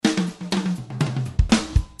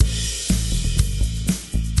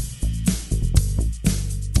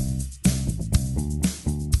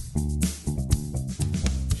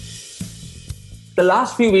the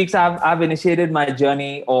last few weeks, I've initiated my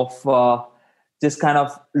journey of just kind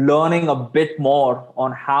of learning a bit more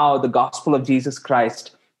on how the gospel of Jesus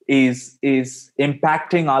Christ is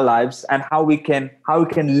impacting our lives, and how we can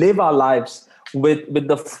live our lives with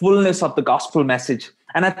the fullness of the gospel message.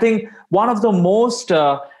 And I think one of the most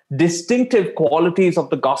distinctive qualities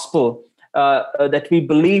of the gospel that we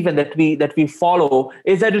believe and that we follow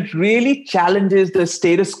is that it really challenges the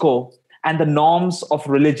status quo and the norms of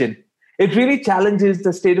religion. It really challenges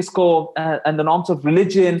the status quo and the norms of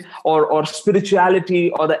religion or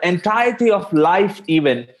spirituality or the entirety of life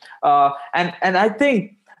even. And I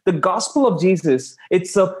think the gospel of Jesus, it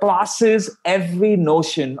surpasses every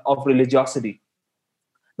notion of religiosity.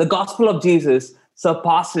 The gospel of Jesus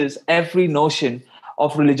surpasses every notion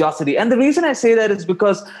of religiosity. And the reason I say that is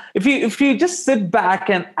because if you just sit back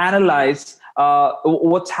and analyze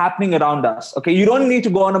what's happening around us, okay, you don't need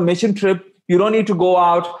to go on a mission trip. You don't need to go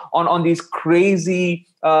out on these crazy,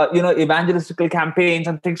 evangelistical campaigns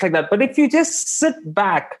and things like that. But if you just sit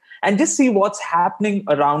back and just see what's happening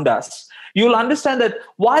around us, you'll understand that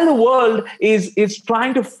while the world is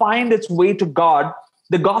trying to find its way to God,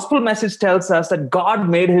 the gospel message tells us that God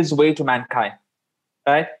made his way to mankind,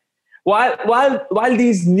 right? While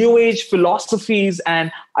these new age philosophies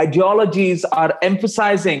and ideologies are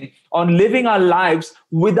emphasizing on living our lives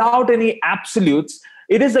without any absolutes,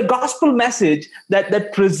 it is the gospel message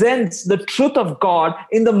that presents the truth of God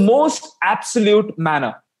in the most absolute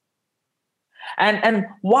manner. And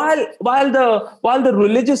while the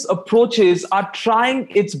religious approaches are trying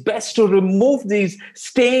its best to remove these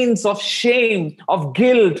stains of shame, of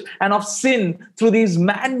guilt, and of sin through these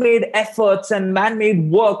man-made efforts and man-made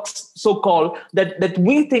works, so-called, that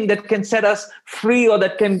we think that can set us free or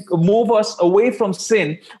that can move us away from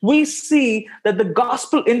sin, we see that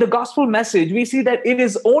in the gospel message, we see that it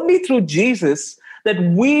is only through Jesus that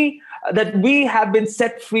we have been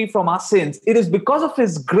set free from our sins. It is because of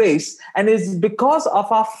his grace, and it is because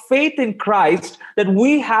of our faith in Christ that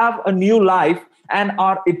we have a new life and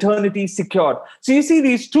our eternity secured. So you see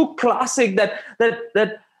these two classic that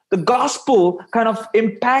the gospel kind of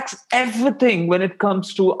impacts everything when it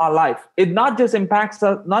comes to our life. It not just impacts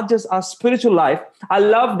not just our spiritual life. I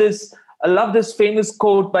love this famous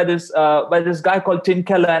quote by this guy called Tim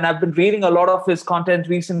Keller, and I've been reading a lot of his content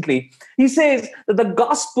recently. He says that the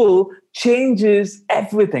gospel changes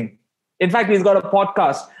everything. In fact, he's got a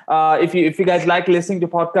podcast. If you guys like listening to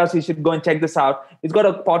podcasts, you should go and check this out. He's got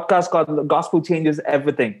a podcast called "The Gospel Changes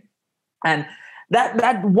Everything," and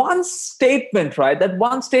that one statement, right? That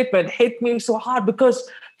one statement hit me so hard, because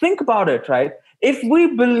think about it, right? If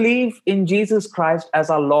we believe in Jesus Christ as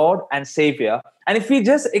our Lord and Savior, and if we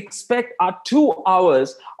just expect our 2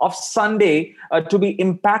 hours of Sunday to be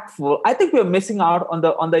impactful, I think we're missing out on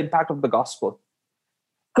the impact of the gospel.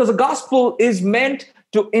 Because the gospel is meant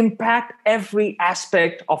to impact every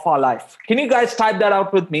aspect of our life. Can you guys type that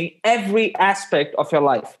out with me? Every aspect of your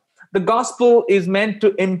life. The gospel is meant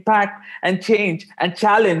to impact and change and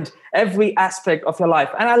challenge every aspect of your life.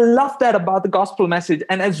 And I love that about the gospel message.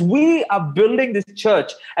 And as we are building this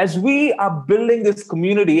church, as we are building this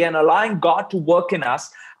community and allowing God to work in us,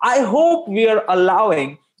 I hope we are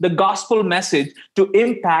allowing the gospel message to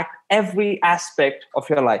impact every aspect of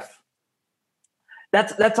your life.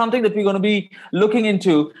 That's something that we're going to be looking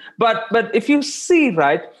into. But if you see,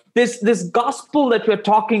 right, this gospel that we're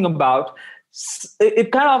talking about,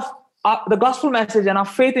 it kind of, the gospel message and our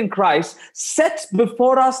faith in Christ sets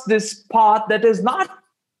before us this path that is not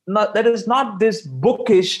this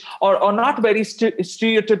bookish or not very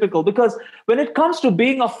stereotypical. Because when it comes to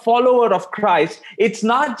being a follower of Christ, it's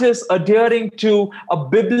not just adhering to a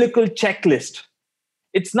biblical checklist.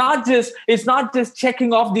 It's not just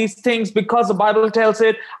checking off these things because the Bible tells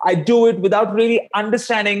it. I do it without really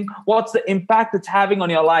understanding what's the impact it's having on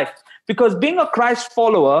your life. Because being a Christ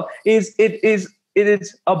follower is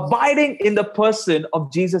abiding in the person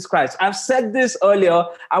of Jesus Christ. I've said this earlier.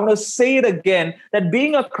 I want to say it again, that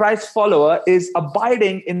being a Christ follower is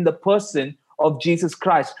abiding in the person of Jesus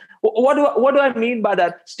Christ. What do I mean by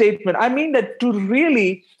that statement? I mean that to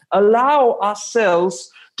really allow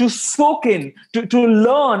ourselves to soak in, to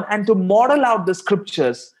learn and to model out the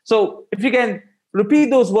scriptures. So if you can repeat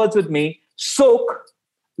those words with me: soak,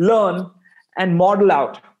 learn, and model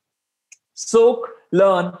out. Soak,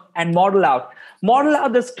 learn, and model out. Model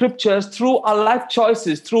out the scriptures through our life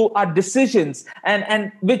choices, through our decisions,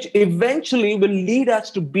 and which eventually will lead us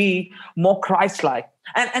to be more Christ-like.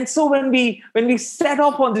 And so when we set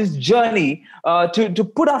off on this journey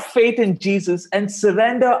to put our faith in Jesus and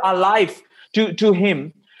surrender our life to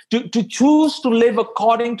him, to choose to live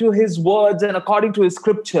according to his words and according to his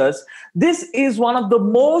scriptures, this is one of the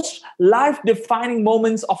most life-defining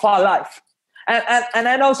moments of our life. And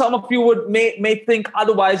I know some of you may think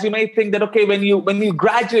otherwise. You may think that, okay, when you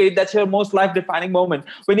graduate, that's your most life-defining moment.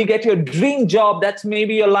 When you get your dream job, that's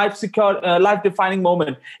maybe your life-defining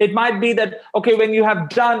moment. It might be that, okay, when you have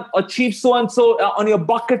achieved so-and-so on your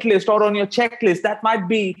bucket list or on your checklist, that might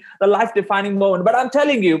be the life-defining moment. But I'm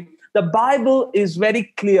telling you, the Bible is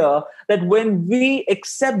very clear that when we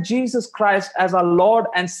accept Jesus Christ as our Lord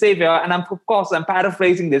and Savior, and I'm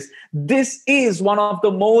paraphrasing this is one of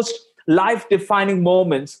the most life-defining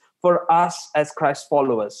moments for us as Christ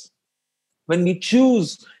followers. When we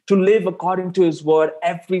choose to live according to his word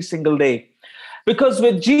every single day. Because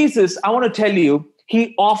with Jesus, I want to tell you,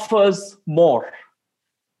 he offers more.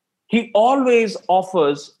 He always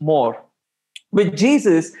offers more. With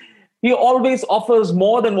Jesus, he always offers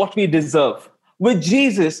more than what we deserve. With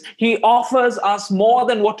Jesus, he offers us more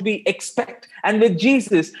than what we expect. And with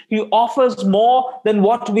Jesus, he offers more than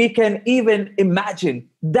what we can even imagine.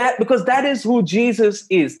 Because that is who Jesus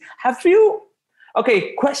is.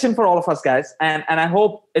 Okay, question for all of us, guys. And I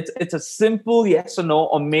hope it's a simple yes or no,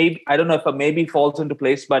 or maybe, I don't know if a maybe falls into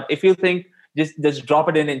place, but if you think, just drop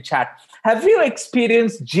it in chat. Have you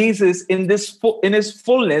experienced Jesus in his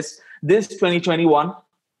fullness this 2021?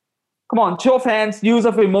 Come on, show of hands, use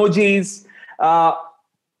of emojis,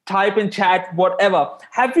 type in chat, whatever.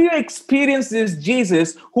 Have you experienced this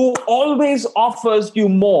Jesus who always offers you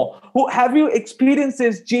more? Have you experienced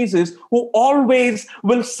this Jesus who always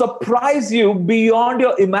will surprise you beyond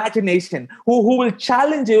your imagination, who will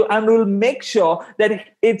challenge you and will make sure that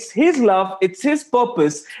it's his love, it's his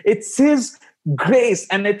purpose, it's his grace,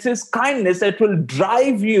 and it's his kindness that will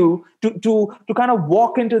drive you to kind of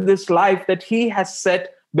walk into this life that he has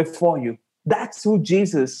set before you? That's who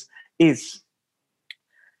Jesus is.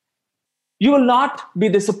 You will not be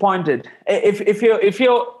disappointed. If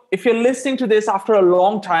you're listening to this after a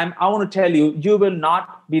long time, I want to tell you, you will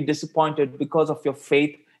not be disappointed because of your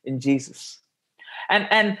faith in Jesus.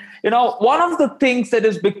 And one of the things that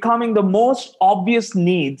is becoming the most obvious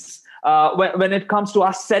needs when it comes to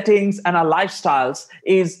our settings and our lifestyles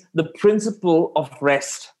is the principle of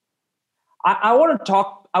rest. I want to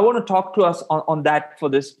talk to us on that for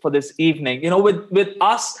this evening. With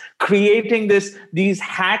us creating these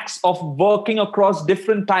hacks of working across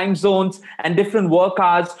different time zones and different work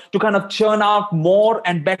hours to kind of churn out more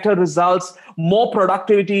and better results, more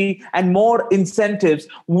productivity, and more incentives,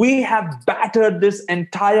 we have battered this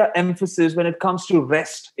entire emphasis when it comes to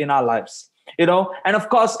rest in our lives. And of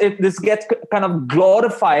course, if this gets kind of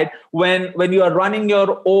glorified when you are running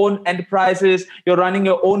your own enterprises, you're running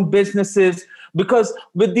your own businesses, because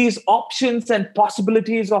with these options and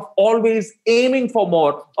possibilities of always aiming for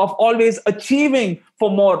more, of always achieving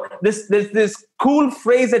for more, this cool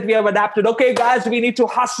phrase that we have adapted. Okay, guys, we need to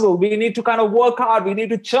hustle. We need to kind of work hard. We need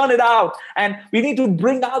to churn it out, and we need to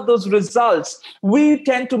bring out those results. We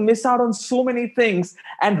tend to miss out on so many things,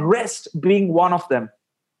 and rest being one of them.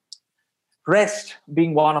 Rest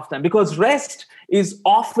being one of them, because rest is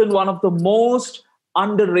often one of the most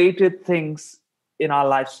underrated things in our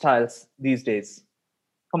lifestyles these days.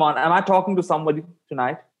 Come on, am I talking to somebody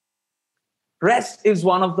tonight? Rest is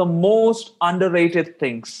one of the most underrated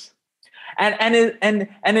things. And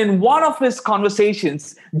in one of his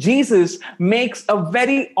conversations, Jesus makes a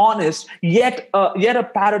very honest yet a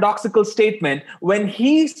paradoxical statement when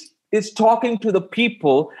he is talking to the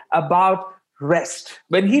people about rest,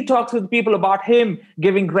 when he talks with people about him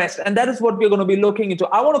giving rest. And that is what we're going to be looking into.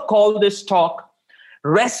 I want to call this talk,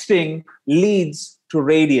 Resting Leads to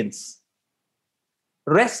Radiance.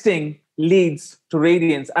 Resting leads to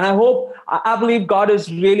radiance. And I believe God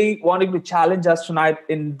is really wanting to challenge us tonight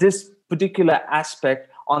in this particular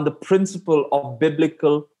aspect on the principle of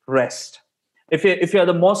biblical rest. If you're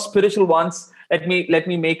the most spiritual ones, let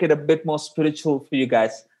me make it a bit more spiritual for you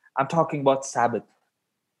guys. I'm talking about Sabbath.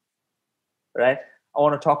 Right? I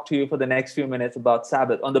want to talk to you for the next few minutes about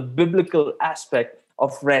Sabbath, on the biblical aspect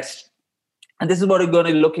of rest. And this is what we're going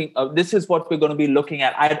to be looking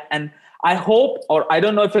at. I hope, or I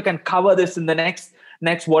don't know if I can cover this in the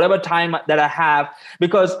next whatever time that I have,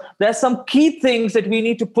 because there's some key things that we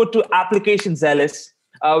need to put to application, Zealous,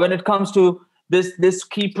 when it comes to this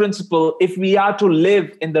key principle, if we are to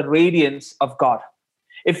live in the radiance of God.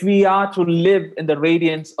 If we are to live in the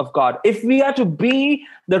radiance of God, if we are to be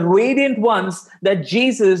the radiant ones that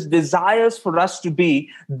Jesus desires for us to be,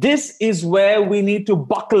 this is where we need to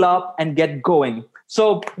buckle up and get going.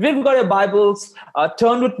 So if you've got your Bibles,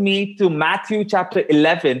 turn with me to Matthew chapter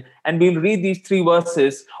 11, and we'll read these 3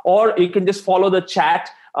 verses, or you can just follow the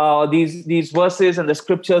chat these verses and the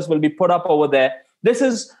scriptures will be put up over there. This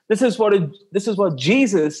is what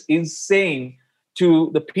Jesus is saying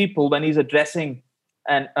to the people when he's addressing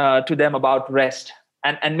and to them about rest.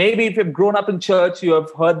 And maybe if you've grown up in church, you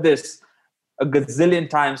have heard this a gazillion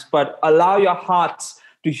times, but allow your hearts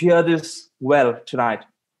to hear this well tonight.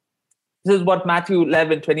 This is what Matthew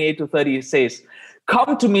 11:28-30 says.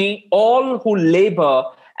 Come to me, all who labor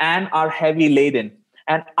and are heavy laden,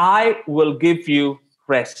 and I will give you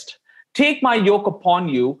rest. Take my yoke upon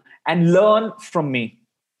you and learn from me,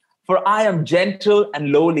 for I am gentle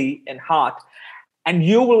and lowly in heart, and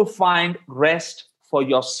you will find rest for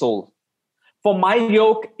your soul. For my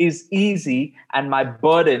yoke is easy and my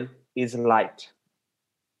burden is light.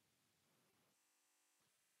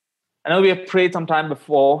 I know we have prayed some time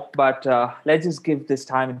before, but let's just give this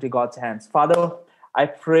time into God's hands. Father, I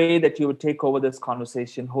pray that you would take over this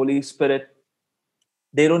conversation. Holy Spirit,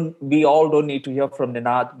 we all don't need to hear from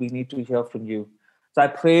Ninad. We need to hear from you. So I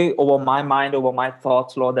pray over my mind, over my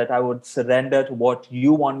thoughts, Lord, that I would surrender to what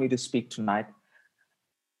you want me to speak tonight.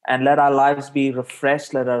 And let our lives be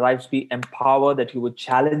refreshed. Let our lives be empowered, that you would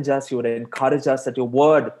challenge us, you would encourage us, that your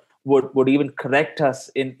word would even correct us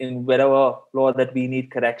in wherever, Lord, that we need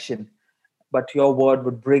correction. But your word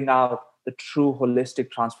would bring out the true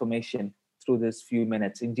holistic transformation through these few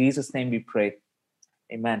minutes. In Jesus' name we pray.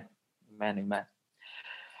 Amen. Amen. Amen.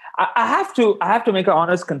 I have to make an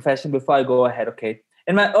honest confession before I go ahead, okay?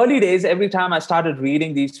 In my early days, every time I started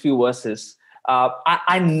reading these few verses,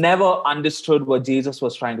 I never understood what Jesus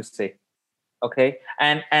was trying to say, okay?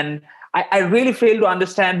 And I really failed to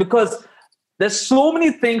understand because there's so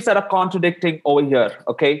many things that are contradicting over here,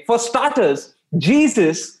 okay? For starters,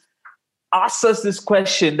 Jesus asks us this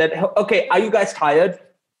question that, okay, are you guys tired?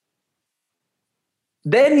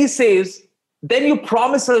 Then he says, then you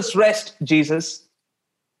promise us rest, Jesus.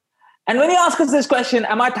 And when you ask us this question,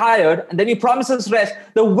 am I tired? And then you promise us rest.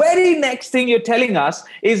 The very next thing you're telling us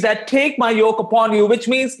is that take my yoke upon you, which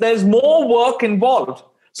means there's more work involved.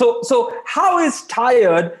 So how is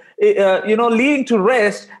tired, leading to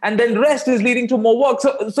rest, and then rest is leading to more work?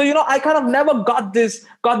 So I kind of never got this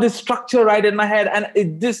structure right in my head, and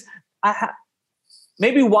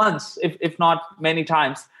maybe once, if not many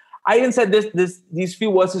times, I even said these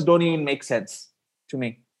few verses don't even make sense to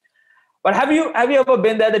me. But have you ever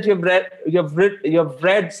been there that you've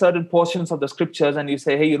read certain portions of the scriptures and you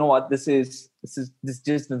say, hey, you know what, this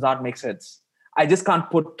just does not make sense. I just can't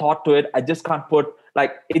put thought to it. I just can't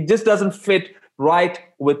it just doesn't fit right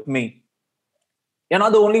with me. You're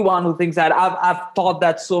not the only one who thinks that. I've thought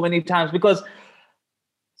that so many times, because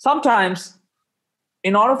sometimes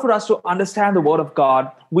in order for us to understand the word of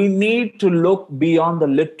God, we need to look beyond the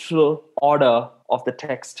literal order of the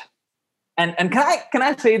text. And can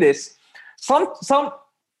I say this? Some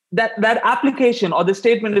that application or the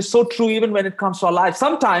statement is so true even when it comes to our life.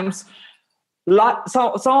 Sometimes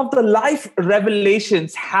some of the life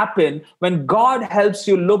revelations happen when God helps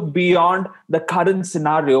you look beyond the current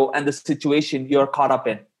scenario and the situation you're caught up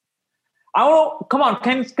in. Come on,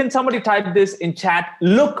 can somebody type this in chat?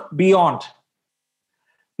 Look beyond.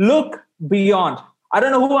 Look beyond. I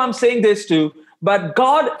don't know who I'm saying this to, but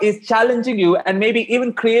God is challenging you and maybe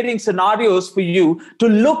even creating scenarios for you to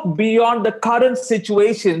look beyond the current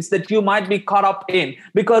situations that you might be caught up in,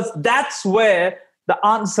 because that's where the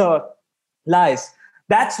answer lies.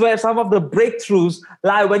 That's where some of the breakthroughs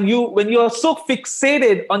lie. When you are so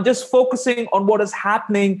fixated on just focusing on what is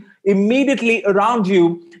happening immediately around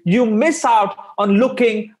you, you miss out on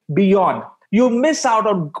looking beyond. You miss out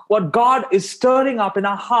on what God is stirring up in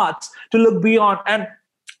our hearts to look beyond. And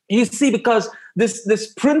you see, because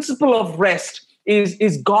this principle of rest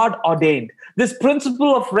is God ordained. This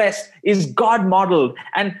principle of rest is God modeled.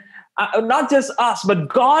 And not just us, but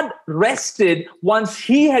God rested once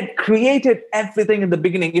he had created everything in the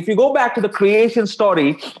beginning. If you go back to the creation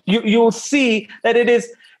story, you'll see that it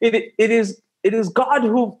is God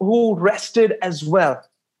who rested as well.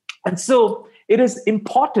 And so it is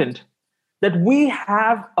important that we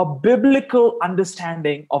have a biblical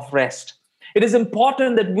understanding of rest. It is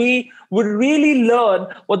important that we would really learn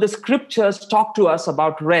what the scriptures talk to us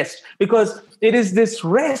about rest, because it is this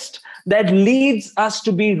rest that leads us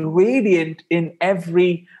to be radiant in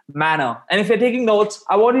every manner. And if you're taking notes,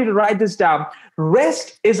 I want you to write this down.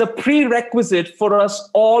 Rest is a prerequisite for us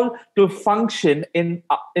all to function in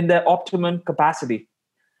their optimum capacity.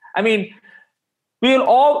 I mean, we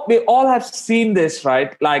all have seen this,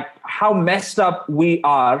 right? Like how messed up we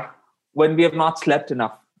are when we have not slept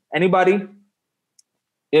enough. Anybody?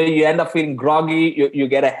 You end up feeling groggy. You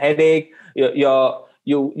get a headache. Your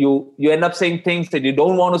you end up saying things that you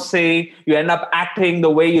don't want to say. You end up acting the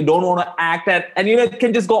way you don't want to act, and it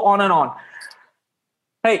can just go on and on.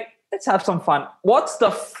 Hey, let's have some fun. What's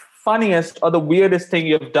the funniest or the weirdest thing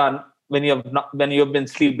you've done when you've been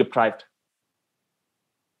sleep deprived?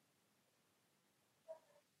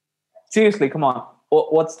 Seriously, come on.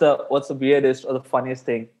 What's the weirdest or the funniest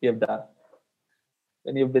thing you've done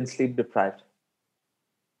when you've been sleep deprived?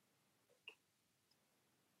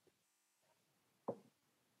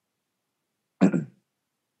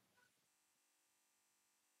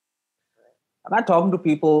 Am I talking to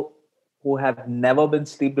people who have never been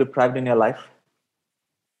sleep deprived in your life?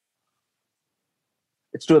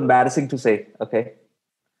 It's too embarrassing to say, okay?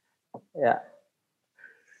 Yeah.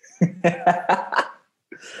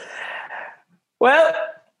 Well,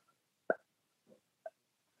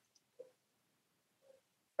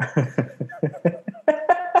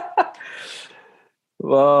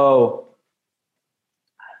 whoa.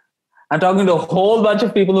 I'm talking to a whole bunch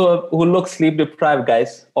of people who look sleep deprived,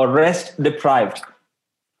 guys, or rest deprived.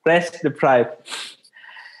 Rest deprived.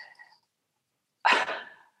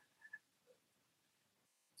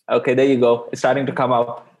 Okay, there you go. It's starting to come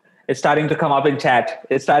up. It's starting to come up in chat.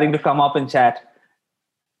 It's starting to come up in chat.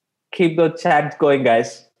 Keep the chat going,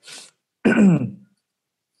 guys.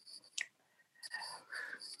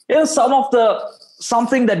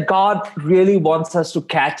 Something that God really wants us to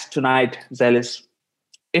catch tonight, Zealous.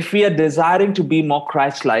 If we are desiring to be more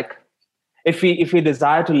Christ-like, if we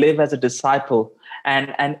desire to live as a disciple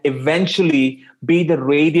and eventually be the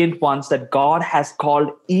radiant ones that God has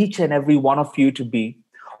called each and every one of you to be,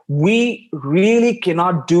 we really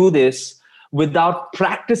cannot do this without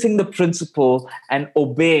practicing the principle and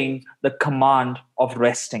obeying the command of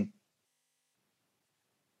resting.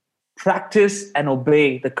 Practice and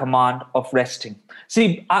obey the command of resting.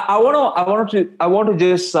 See, I want to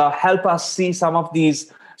just help us see some of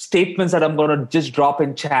these statements that I'm going to just drop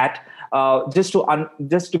in chat, just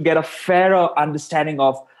to get a fairer understanding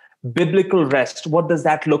of biblical rest. What does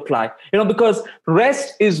that look like? Because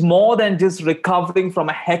rest is more than just recovering from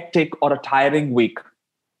a hectic or a tiring week.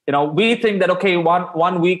 We think that, okay,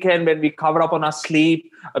 one weekend when we cover up on our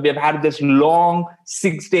sleep, we have had this long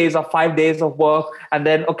 6 days or 5 days of work, and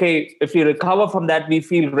then, okay, if we recover from that, we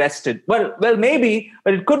feel rested. Well, maybe,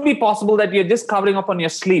 but it could be possible that you're just covering up on your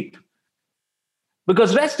sleep.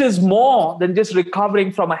 Because rest is more than just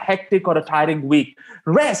recovering from a hectic or a tiring week.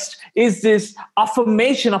 Rest is this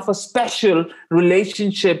affirmation of a special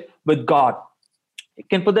relationship with God. You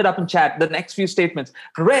can put that up in chat, the next few statements.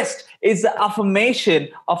 Rest is the affirmation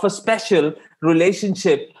of a special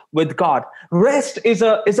relationship with God. Rest is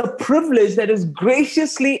a privilege that is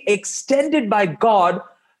graciously extended by God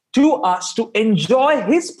to us to enjoy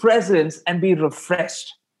His presence and be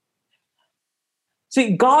refreshed.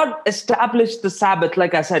 See, God established the Sabbath,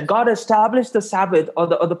 like I said, God established the Sabbath or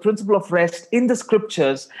the principle of rest in the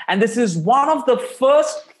scriptures. And this is one of the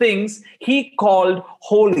first things He called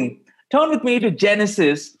holy. Turn with me to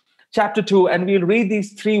Genesis chapter 2, and we'll read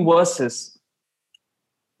these 3 verses.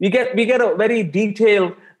 We get a very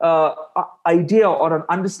detailed idea or an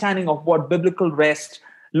understanding of what biblical rest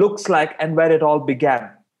looks like and where it all began.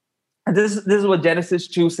 And this is what Genesis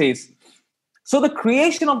 2 says. So the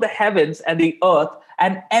creation of the heavens and the earth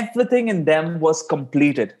and everything in them was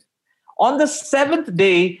completed. On the 7th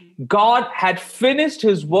day, God had finished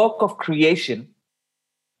His work of creation.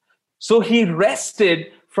 So He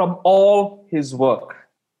rested from all His work.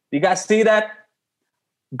 You guys see that?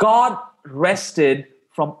 God rested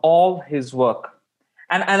from all His work.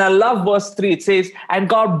 And I love verse 3. It says, and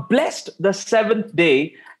God blessed the 7th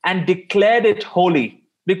day and declared it holy,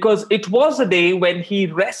 because it was a day when He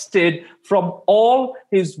rested from all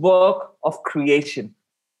His work of creation.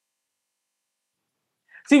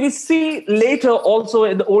 See, we see later also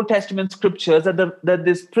in the Old Testament scriptures that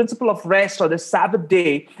this principle of rest or the Sabbath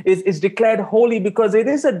day is declared holy because it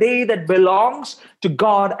is a day that belongs to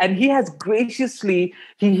God, and He has graciously,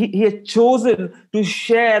 He has chosen to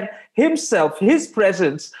share Himself, His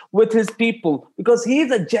presence with His people, because He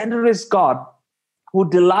is a generous God who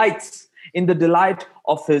delights in the delight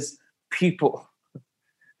of His people.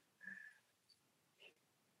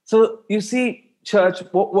 So you see, church,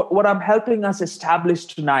 what I'm helping us establish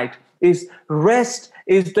tonight is rest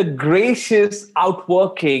is the gracious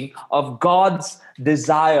outworking of God's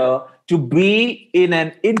desire to be in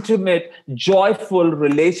an intimate, joyful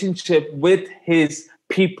relationship with His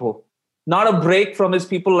people. Not a break from His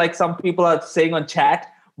people like some people are saying on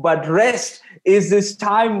chat, but rest is this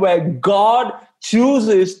time where God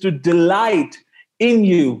chooses to delight in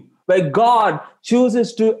you, where God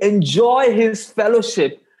chooses to enjoy His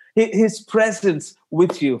fellowship, His presence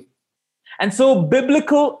with you. And so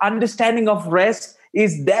biblical understanding of rest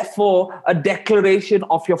is therefore a declaration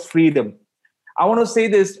of your freedom. I want to say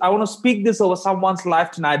this, I want to speak this over someone's life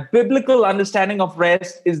tonight. Biblical understanding of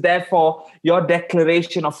rest is therefore your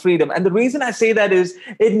declaration of freedom. And the reason I say that is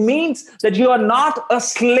it means that you are not a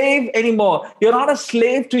slave anymore. You're not a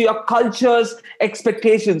slave to your culture's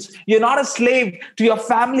expectations. You're not a slave to your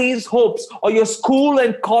family's hopes or your school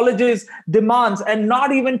and college's demands, and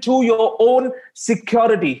not even to your own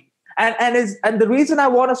security. And the reason I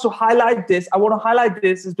want us to highlight this,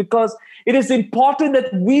 is because it is important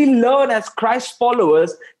that we learn as Christ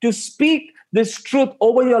followers to speak this truth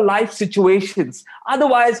over your life situations.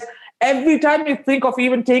 Otherwise, every time you think of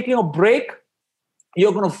even taking a break,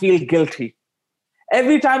 you're going to feel guilty.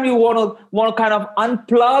 Every time you want to kind of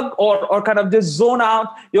unplug or kind of just zone out,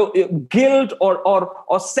 your guilt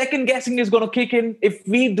or second guessing is going to kick in if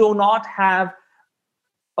we do not have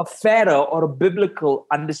a fairer or a biblical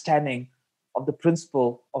understanding of the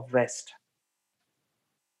principle of rest.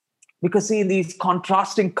 Because see, in these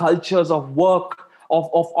contrasting cultures of work, of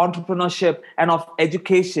entrepreneurship, and of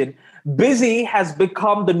education, busy has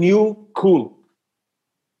become the new cool.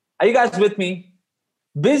 Are you guys with me?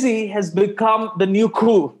 Busy has become the new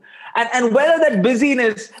cool. And whether that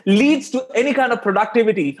busyness leads to any kind of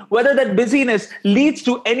productivity, whether that busyness leads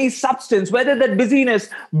to any substance, whether that busyness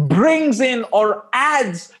brings in or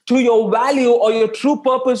adds to your value or your true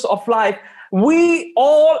purpose of life, we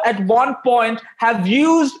all at one point have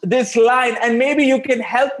used this line, and maybe you can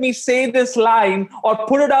help me say this line or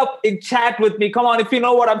put it up in chat with me. Come on, if you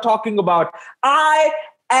know what I'm talking about. I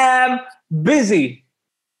am busy.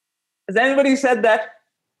 Has anybody said that?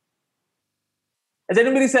 Has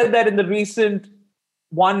anybody said that in the recent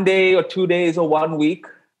 1 day or 2 days or 1 week?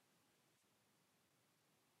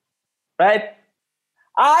 Right?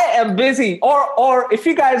 I am busy. Or if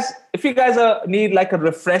you guys need like a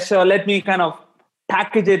refresher, let me kind of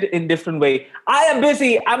package it in different way. I am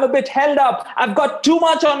busy. I'm a bit held up. I've got too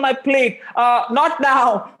much on my plate. Not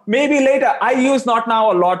now. Maybe later. I use not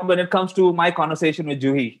now a lot when it comes to my conversation with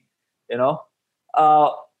Juhi. You know,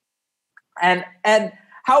 and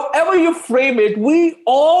however you frame it, we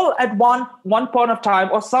all at one point of time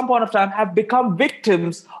or some point of time have become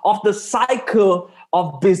victims of the cycle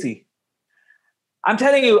of busy. I'm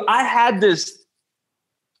telling you, I had this,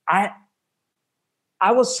 I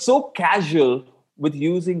was so casual with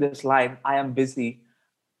using this line, I am busy,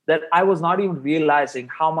 that I was not even realizing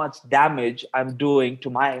how much damage I'm doing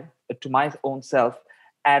to my own self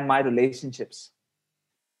and my relationships.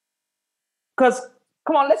 Because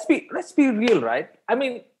come on, let's be real, right? I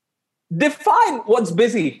mean, define what's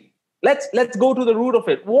busy. Let's go to the root of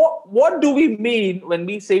it. What do we mean when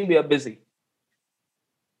we say we are busy?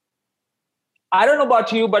 I don't know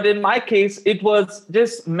about you, but in my case, it was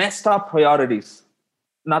just messed up priorities.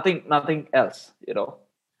 Nothing else, you know.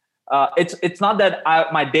 It's not that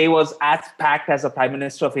my day was as packed as a Prime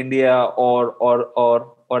Minister of India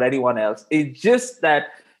or anyone else. It's just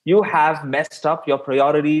that you have messed up your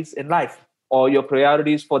priorities in life, or your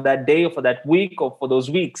priorities for that day or for that week or for those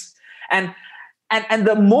weeks. And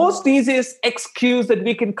the most easiest excuse that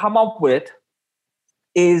we can come up with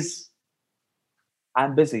is,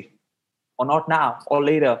 I'm busy, or not now, or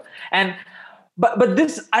later. But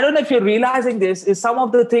this, I don't know if you're realizing this, is some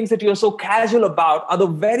of the things that you're so casual about are the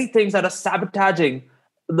very things that are sabotaging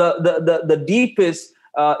the deepest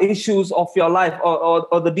issues of your life,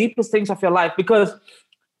 or the deepest things of your life, because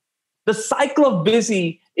the cycle of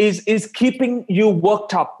busy is keeping you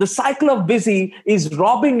worked up. The cycle of busy is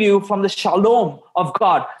robbing you from the shalom of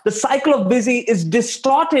God. The cycle of busy is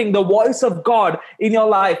distorting the voice of God in your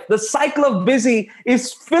life. The cycle of busy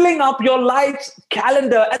is filling up your life's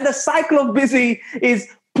calendar. And the cycle of busy is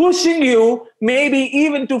pushing you maybe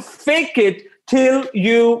even to fake it till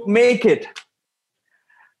you make it.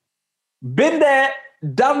 Been there,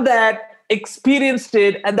 done that, experienced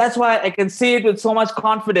it, and that's why I can say it with so much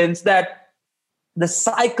confidence that the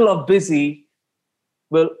cycle of busy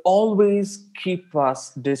will always keep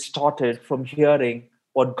us distorted from hearing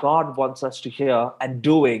what God wants us to hear and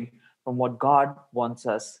doing from what God wants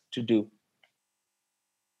us to do.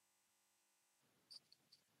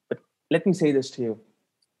 But let me say this to you.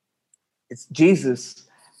 It's Jesus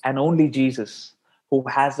and only Jesus who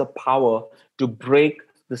has the power to break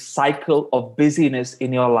the cycle of busyness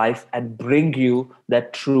in your life and bring you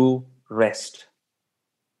that true rest.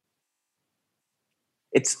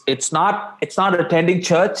 It's not attending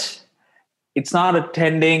church. It's not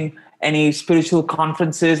attending any spiritual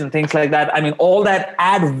conferences and things like that. I mean, all that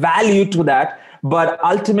add value to that. But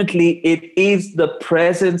ultimately, it is the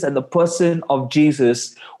presence and the person of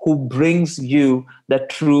Jesus who brings you the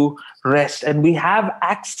true rest. And we have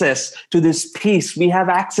access to this peace. We have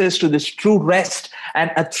access to this true rest,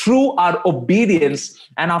 and through our obedience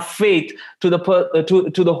and our faith to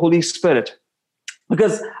the Holy Spirit.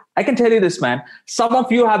 Because I can tell you this, man, some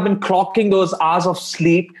of you have been clocking those hours of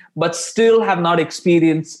sleep, but still have not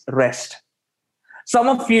experienced rest. Some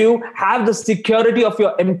of you have the security of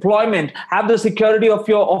your employment, have the security of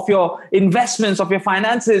your investments, of your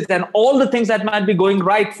finances, and all the things that might be going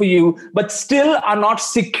right for you, but still are not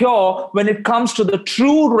secure when it comes to the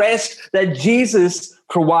true rest that Jesus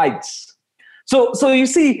provides. So you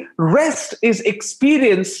see, rest is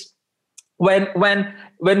experienced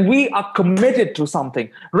when we are committed to something.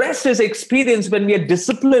 Rest is experienced when we are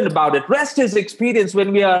disciplined about it. Rest is experienced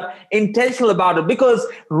when we are intentional about it, because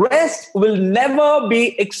rest will never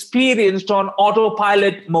be experienced on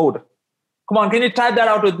autopilot mode. Come on, can you type that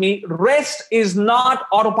out with me? Rest is not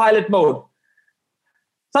autopilot mode.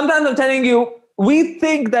 Sometimes I'm telling you, we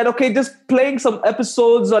think that, okay, just playing some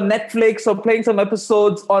episodes on Netflix or playing some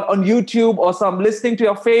episodes on YouTube or some listening to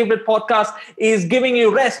your favorite podcast is giving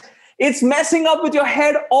you rest. It's messing up with your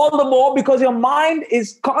head all the more because your mind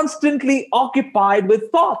is constantly occupied with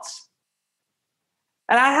thoughts.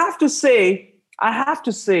 And I have to say,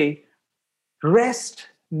 rest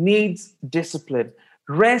needs discipline.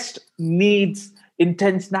 Rest needs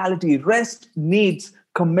intentionality. Rest needs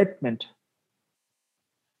commitment.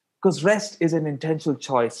 Because rest is an intentional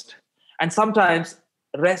choice. And sometimes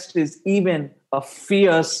rest is even a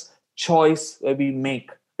fierce choice that we make.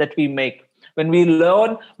 When we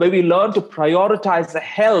learn to prioritize the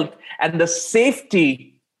health and the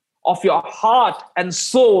safety of your heart and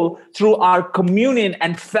soul through our communion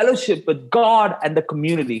and fellowship with God and the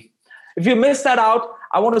community. If you missed that out,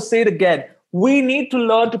 I want to say it again. We need to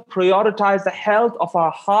learn to prioritize the health of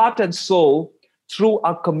our heart and soul through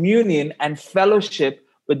our communion and fellowship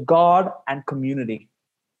with God and community.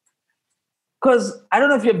 Because I don't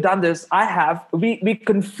know if you've done this, I have. We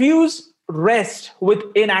confuse rest with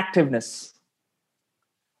inactiveness.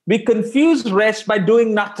 We confuse rest by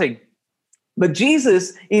doing nothing. But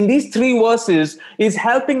Jesus, in these 3 verses, is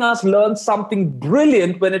helping us learn something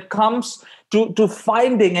brilliant when it comes to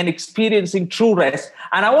finding and experiencing true rest.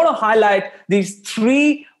 And I want to highlight these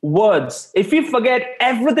 3 words. If you forget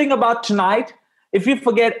everything about tonight, if you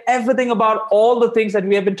forget everything about all the things that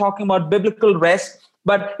we have been talking about, biblical rest,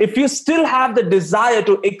 but if you still have the desire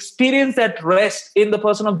to experience that rest in the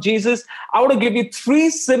person of Jesus, I want to give you 3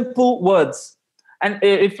 simple words. And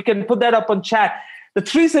if you can put that up on chat, the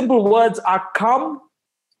 3 simple words are come,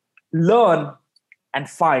 learn, and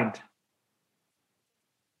find.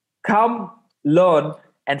 Come, learn,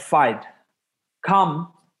 and find. Come,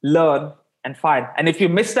 learn, and find. And if you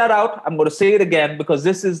missed that out, I'm going to say it again because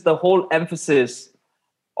this is the whole emphasis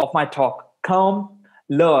of my talk. Come,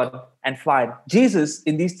 learn, and find. Jesus,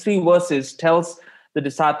 in these 3 verses, tells the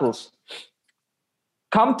disciples,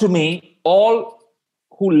 come to me, all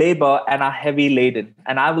who labor and are heavy laden,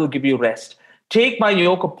 and I will give you rest. Take my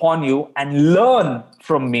yoke upon you and learn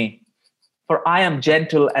from me, for I am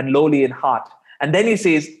gentle and lowly in heart. And then he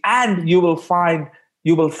says, and you will find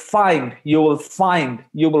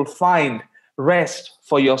rest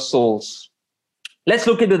for your souls. Let's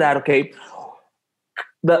look into that, okay?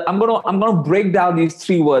 I'm gonna break down these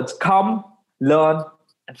 3 words: come, learn,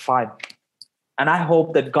 and find. And I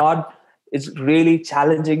hope that God is really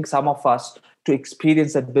challenging some of us to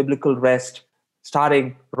experience that biblical rest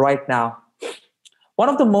starting right now. One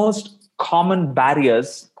of the most common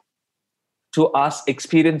barriers to us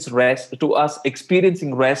experiencing rest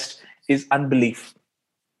is unbelief.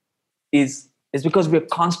 Is because we are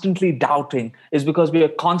constantly doubting, is because we are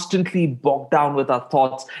constantly bogged down with our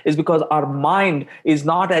thoughts, is because our mind is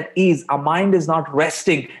not at ease, our mind is not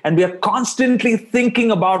resting, and we are constantly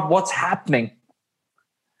thinking about what's happening.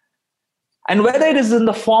 And whether it is in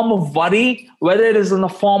the form of worry, whether it is in the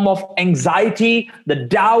form of anxiety, the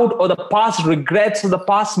doubt, or the past regrets or the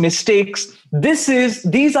past mistakes,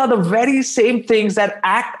 these are the very same things that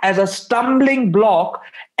act as a stumbling block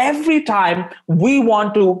every time we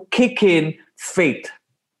want to kick in faith.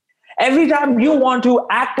 Every time you want to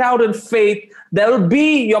act out in faith, there will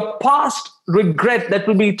be your past regret that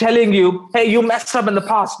will be telling you, hey, you messed up in the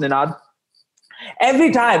past, Ninad.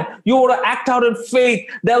 Every time you want to act out in faith,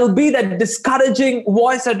 there will be that discouraging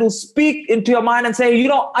voice that will speak into your mind and say,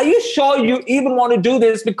 are you sure you even want to do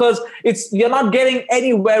this? Because you're not getting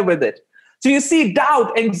anywhere with it. So you see,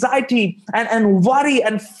 doubt, anxiety, and worry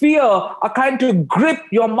and fear are trying to grip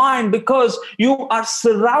your mind because you are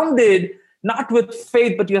surrounded not with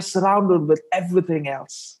faith, but you're surrounded with everything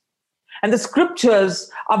else. And the scriptures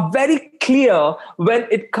are very clear when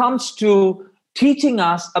it comes to teaching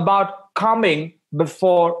us about coming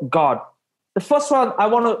before God. The first one, I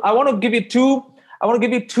want to give you two. I want to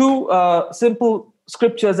give you two simple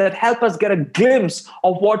scriptures that help us get a glimpse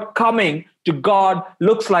of what coming to God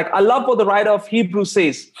looks like. I love what the writer of Hebrews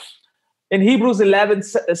says. In Hebrews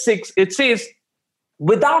 11:6, it says,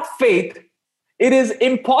 without faith, it is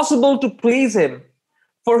impossible to please him.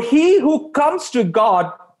 For he who comes to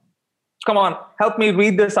God, come on, help me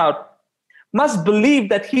read this out, must believe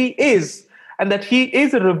that he is, and that he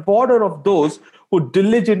is a rewarder of those who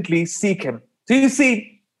diligently seek him. So you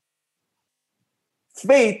see,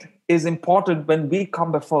 faith is important when we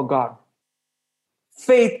come before God.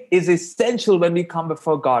 Faith is essential when we come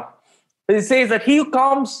before God. It says that he who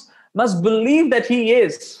comes must believe that he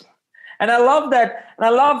is. And I love that. And I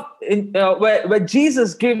love where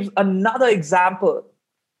Jesus gives another example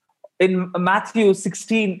in Matthew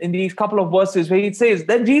 16, in these couple of verses, where he says,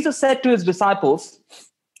 then Jesus said to his disciples,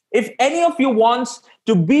 if any of you wants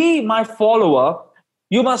to be my follower,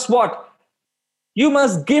 you must what? You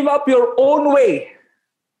must give up your own way.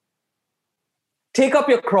 Take up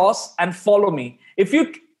your cross and follow me. If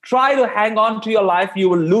you try to hang on to your life, you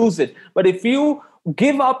will lose it. But if you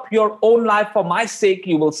give up your own life for my sake,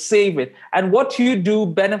 you will save it. And what do you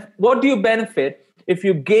benefit if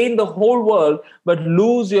you gain the whole world but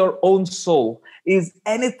lose your own soul? Is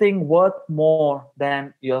anything worth more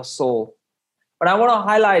than your soul? But I want to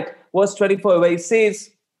highlight verse 24, where it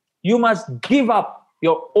says, you must give up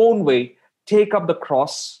your own way, take up the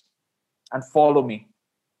cross and follow me.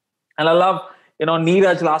 And I love,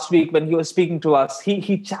 Neeraj last week when he was speaking to us,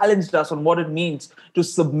 he challenged us on what it means to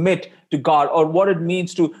submit to God, or what it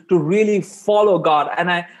means to really follow God.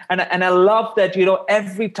 And I love that,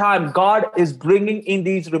 every time God is bringing in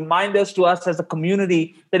these reminders to us as a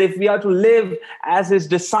community, that if we are to live as his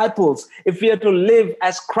disciples, if we are to live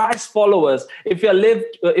as Christ followers, if we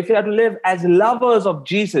are to live as lovers of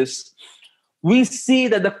Jesus, we see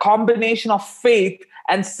that the combination of faith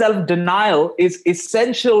and self-denial is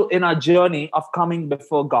essential in our journey of coming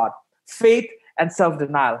before God. Faith and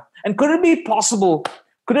self-denial. And could it be possible,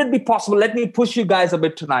 let me push you guys a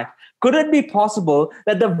bit tonight. Could it be possible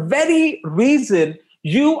that the very reason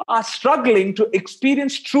you are struggling to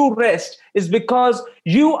experience true rest is because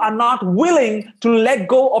you are not willing to let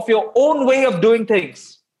go of your own way of doing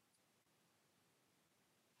things?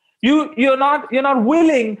 You're not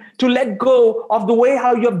willing to let go of the way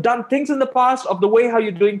how you have done things in the past, of the way how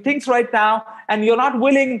you're doing things right now, and you're not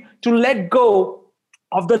willing to let go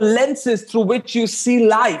of the lenses through which you see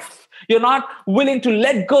life. You're not willing to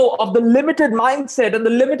let go of the limited mindset and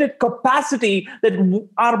the limited capacity that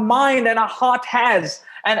our mind and our heart has,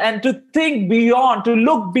 and to think beyond, to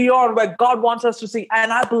look beyond where God wants us to see.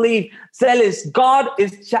 And I believe, Zealous, God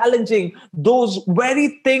is challenging those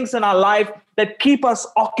very things in our life that keep us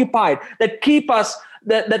occupied, that keep us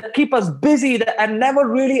busy, and never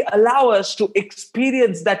really allow us to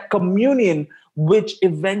experience that communion which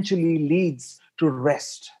eventually leads to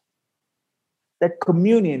rest. That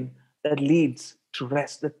communion that leads to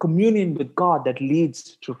rest, the communion with God that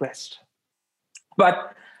leads to rest.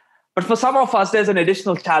 But for some of us, there's an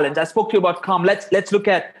additional challenge. I spoke to you about come. Let's look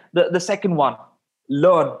at the second one,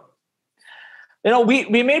 learn.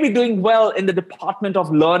 We may be doing well in the department of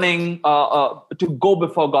learning to go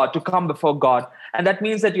before God, to come before God. And that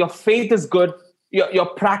means that your faith is good, your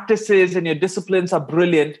practices and your disciplines are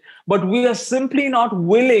brilliant, but we are simply not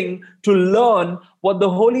willing to learn what the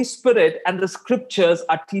Holy Spirit and the scriptures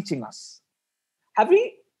are teaching us. Have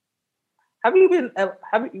we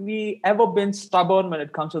ever been stubborn when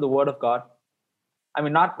it comes to the word of God? I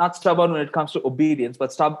mean, not stubborn when it comes to obedience,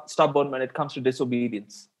 but stubborn when it comes to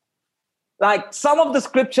disobedience. Like some of the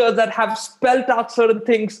scriptures that have spelled out certain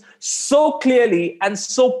things so clearly and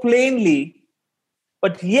so plainly,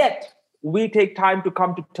 but yet we take time to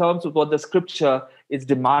come to terms with what the scripture is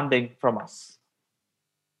demanding from us.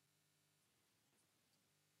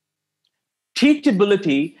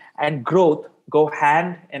 Teachability and growth go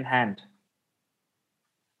hand in hand.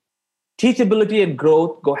 Teachability and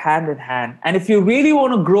growth go hand in hand. And if you really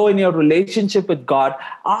want to grow in your relationship with God,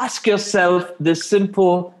 ask yourself this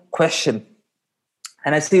simple question.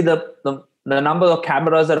 And I see the number of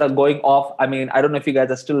cameras that are going off. I mean, I don't know if you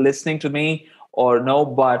guys are still listening to me or no,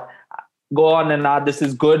 but go on and this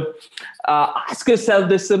is good. Ask yourself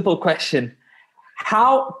this simple question.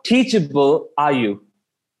 How teachable are you?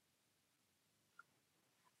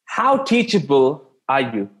 How teachable are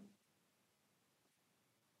you?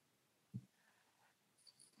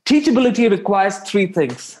 Teachability requires three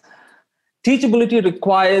things. Teachability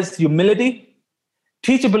requires humility.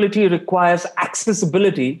 Teachability requires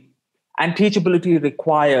accessibility, and teachability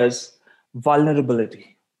requires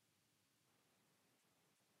vulnerability.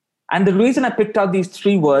 And the reason I picked out these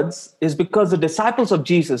three words is because the disciples of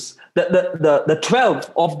Jesus, the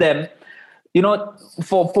 12 of them,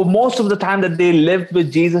 for most of the time that they lived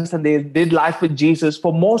with Jesus and they did life with Jesus,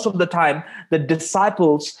 for most of the time, the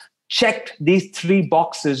disciples checked these three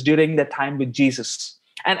boxes during their time with Jesus.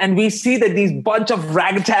 And we see that these bunch of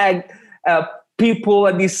ragtag people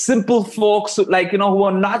and these simple folks, who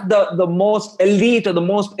are not the most elite or the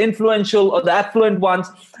most influential or the affluent ones,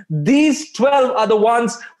 these 12 are the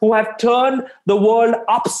ones who have turned the world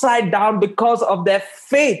upside down because of their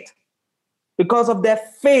faith. Because of their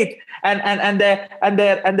faith and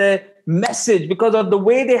their message, because of the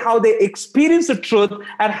way how they experienced the truth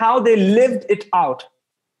and how they lived it out.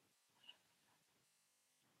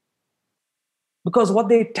 Because what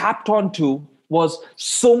they tapped onto was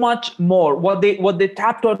so much more. What they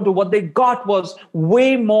tapped onto, what they got was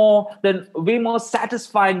way more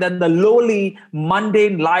satisfying than the lowly,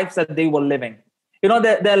 mundane lives that they were living.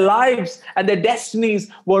 Their lives and their destinies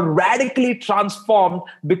were radically transformed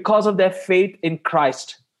because of their faith in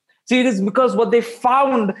Christ. See, it is because what they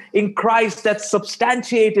found in Christ that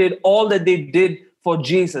substantiated all that they did for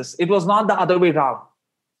Jesus. It was not the other way around.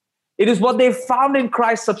 It is what they found in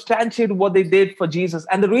Christ substantiated what they did for Jesus.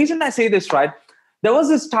 And the reason I say this, right, there was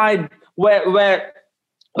this time where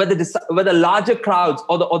the larger crowds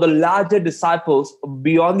or the larger disciples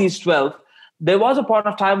beyond these 12, there was a point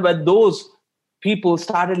of time where those people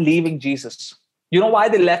started leaving Jesus. You know why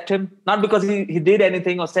they left him? Not because he did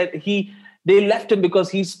anything or said they left him because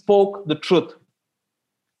he spoke the truth.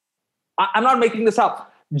 I'm not making this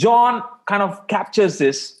up. John kind of captures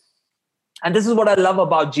this. And this is what I love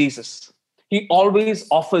about Jesus. He always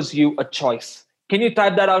offers you a choice. Can you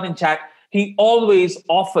type that out in chat? He always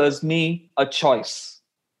offers me a choice.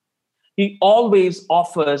 He always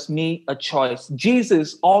offers me a choice.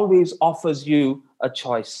 Jesus always offers you a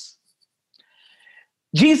choice.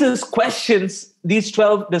 Jesus questions these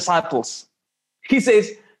 12 disciples. He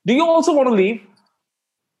says, do you also want to leave?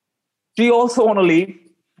 Do you also want to leave?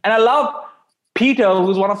 And I love Peter,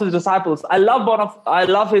 who's one of his disciples. I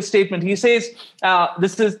love his statement. He says,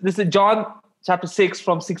 this is John chapter 6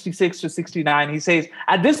 from 66 to 69. He says,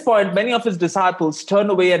 at this point, many of his disciples turned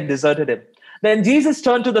away and deserted him. Then Jesus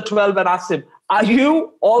turned to the 12 and asked him, are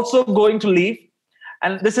you also going to leave?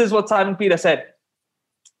 And this is what Simon Peter said.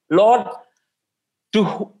 Lord,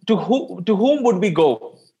 to whom would we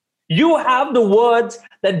go? You have the words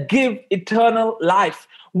that give eternal life.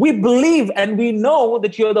 We believe and we know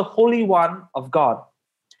that you're the Holy One of God.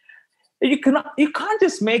 You can't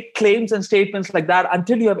just make claims and statements like that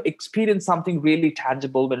until you have experienced something really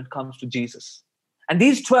tangible when it comes to Jesus. And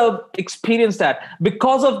these 12 experienced that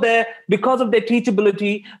because of their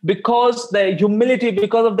teachability, because their humility,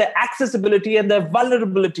 because of their accessibility and their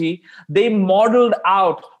vulnerability, they modeled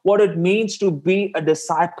out what it means to be a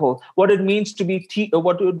disciple, what it means to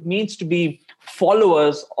be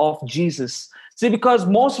followers of Jesus. See, because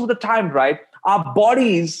most of the time, right, our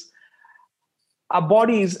bodies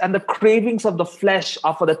and the cravings of the flesh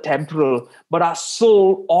are for the temporal, but our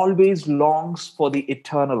soul always longs for the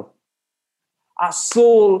eternal. Our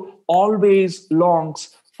soul always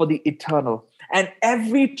longs for the eternal. And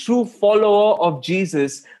every true follower of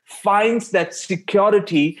Jesus finds that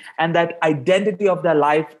security and that identity of their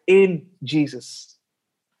life in Jesus.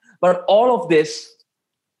 But all of this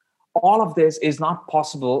is not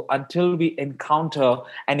possible until we encounter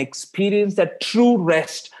and experience that true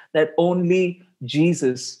rest that only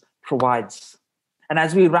Jesus provides. And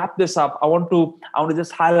as we wrap this up, I want to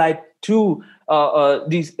just highlight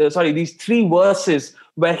these three verses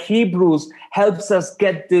where Hebrews helps us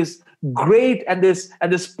get this great and this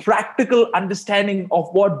practical understanding of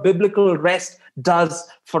what biblical rest does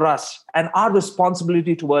for us and our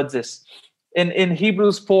responsibility towards this. In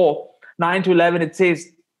Hebrews 4, 9 to 11, it says,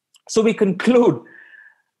 so we conclude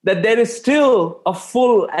that there is still a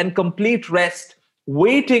full and complete rest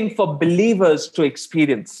waiting for believers to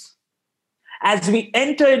experience. As we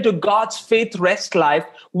enter into God's faith rest life,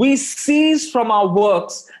 we cease from our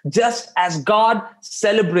works just as God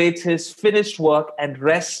celebrates his finished work and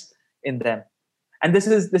rests in them. And this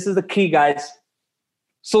is the key, guys.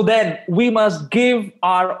 So then we must give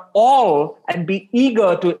our all and be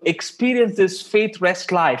eager to experience this faith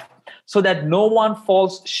rest life so that no one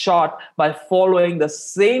falls short by following the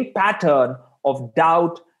same pattern of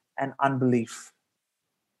doubt and unbelief.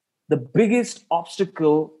 The biggest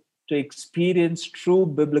obstacle to experience true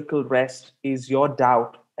biblical rest is your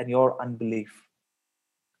doubt and your unbelief.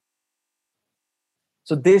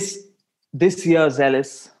 So this year,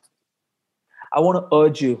 Zealous, I want to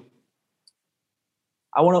urge you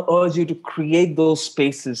to create those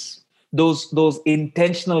spaces those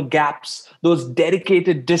intentional gaps, those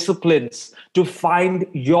dedicated disciplines to find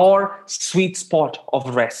your sweet spot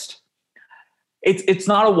of rest. It's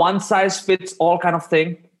not a one size fits all kind of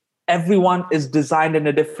thing. Everyone is designed in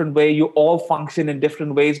a different way. You all function in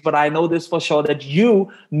different ways, but I know this for sure, that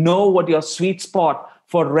you know what your sweet spot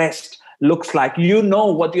for rest looks like. You know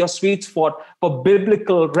what your sweet spot for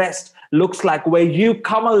biblical rest looks like, where you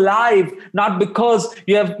come alive not because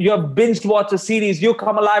you have binged watched a series. You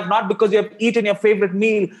come alive not because you have eaten your favorite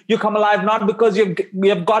meal. You come alive not because you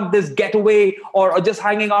have got this getaway or just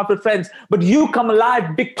hanging out with friends, but you come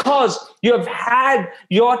alive because you have had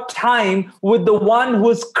your time with the one who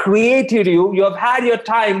has created you. You have had your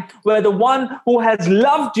time where the one who has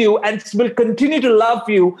loved you and will continue to love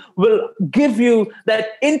you will give you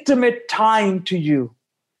that intimate time to you.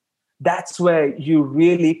 That's where you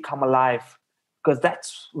really come alive, because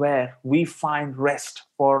that's where we find rest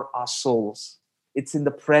for our souls. It's in the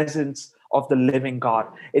presence of the living God.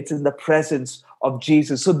 It's in the presence of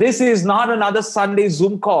Jesus. So this is not another Sunday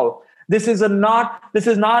Zoom call. This is not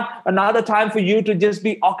another time for you to just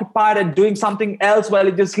be occupied and doing something else while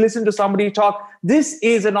you just listen to somebody talk. This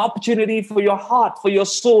is an opportunity for your heart, for your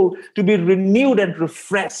soul to be renewed and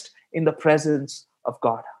refreshed in the presence of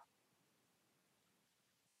God.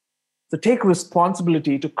 So take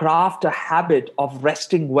responsibility to craft a habit of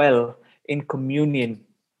resting well in communion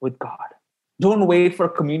with God. Don't wait for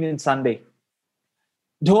Communion Sunday.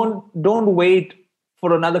 Don't wait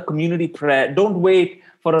for another community prayer. Don't wait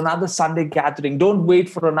for another Sunday gathering. Don't wait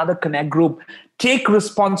for another connect group. Take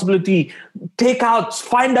responsibility.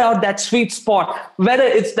 Find out that sweet spot. Whether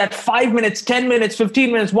it's that 5 minutes, 10 minutes,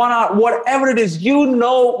 15 minutes, 1 hour, whatever it is, you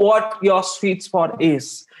know what your sweet spot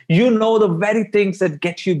is. You know the very things that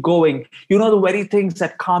get you going. You know the very things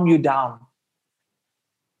that calm you down.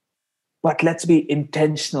 But let's be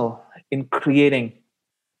intentional in creating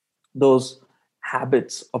those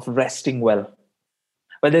habits of resting well.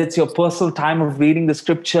 Whether it's your personal time of reading the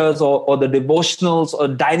scriptures or the devotionals or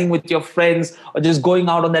dining with your friends or just going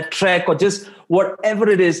out on that trek or just whatever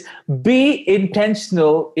it is, be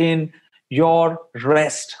intentional in your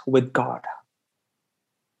rest with God.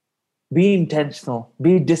 Be intentional,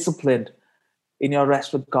 be disciplined in your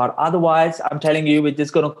rest with God. Otherwise, I'm telling you, we're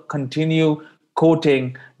just going to continue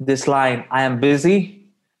quoting this line. I am busy.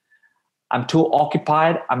 I'm too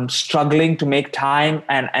occupied. I'm struggling to make time.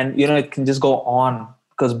 And it can just go on,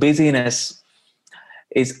 because busyness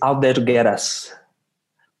is out there to get us.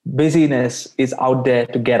 Busyness is out there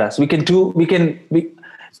to get us. Let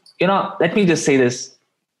me just say this.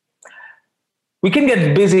 We can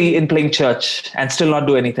get busy in playing church and still not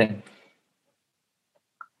do anything.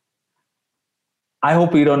 I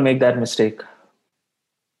hope we don't make that mistake.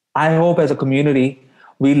 I hope as a community,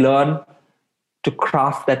 we learn to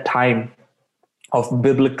craft that time of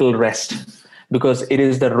biblical rest, because it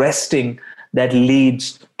is the resting that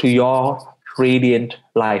leads to your radiant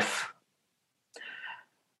life.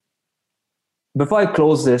 Before I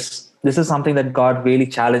close this is something that God really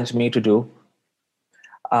challenged me to do.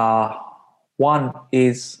 One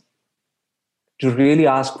is to really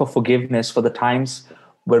ask for forgiveness for the times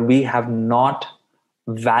where we have not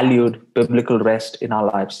valued biblical rest in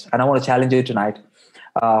our lives. And I want to challenge you tonight.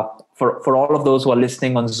 For all of those who are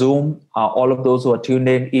listening on Zoom, all of those who are tuned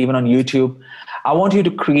in, even on YouTube, I want you to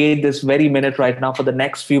create this very minute right now for the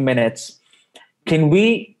next few minutes. Can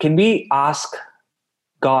we ask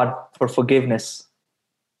God for forgiveness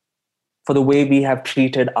for the way we have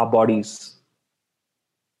treated our bodies?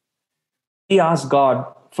 We ask God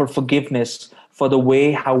for forgiveness for the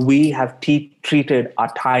way how we have treated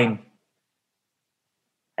our time.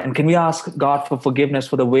 And can we ask God for forgiveness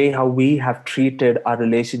for the way how we have treated our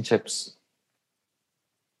relationships?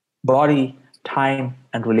 Body, time,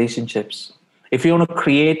 and relationships. If you want to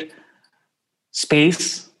create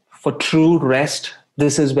space for true rest,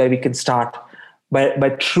 this is where we can start.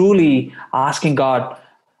 By truly asking God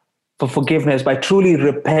for forgiveness, by truly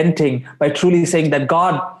repenting, by truly saying that,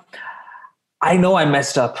 God, I know I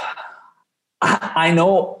messed up. I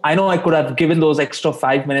know I could have given those extra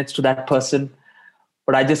 5 minutes to that person,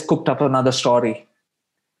 but I just cooked up another story.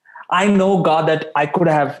 I know, God, that I could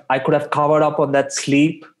have covered up on that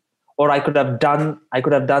sleep, or I could have done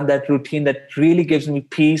that routine that really gives me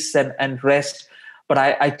peace and rest, but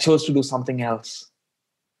I chose to do something else.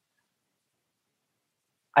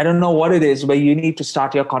 I don't know what it is where you need to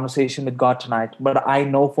start your conversation with God tonight, but I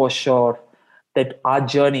know for sure that our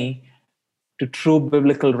journey to true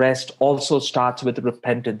biblical rest also starts with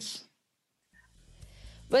repentance.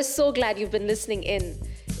 We're so glad you've been listening in.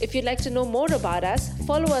 If you'd like to know more about us,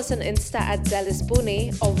 follow us on Insta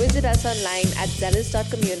 @ZealousPune or visit us online at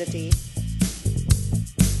zealous.community.